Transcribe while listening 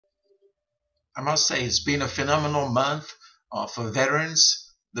I must say it's been a phenomenal month for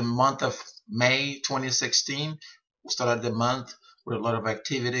veterans. The month of May 2016, we started the month with a lot of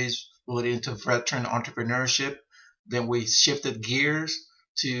activities related to veteran entrepreneurship. Then we shifted gears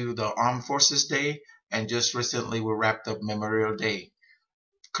to the Armed Forces Day, and just recently we wrapped up Memorial Day.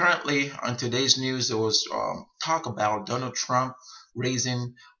 Currently, on today's news, there was talk about Donald Trump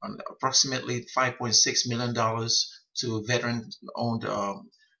raising approximately $5.6 million to veteran-owned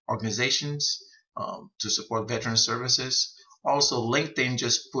organizations to support veteran services. Also, LinkedIn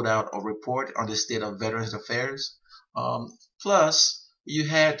just put out a report on the state of Veterans Affairs. Plus, you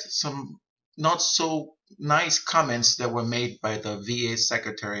had some not so nice comments that were made by the VA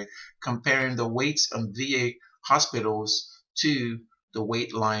secretary comparing the waits on VA hospitals to the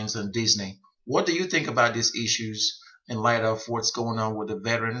wait lines on Disney. What do you think about these issues in light of what's going on with the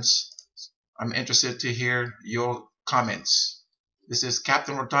veterans? I'm interested to hear your comments. This is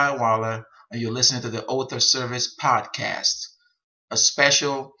Captain Rotaiwala, and you're listening to the Oath of Service podcast, a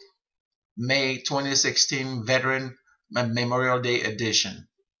special May 2016 Veteran Memorial Day edition.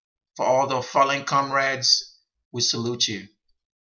 For all the fallen comrades, we salute you.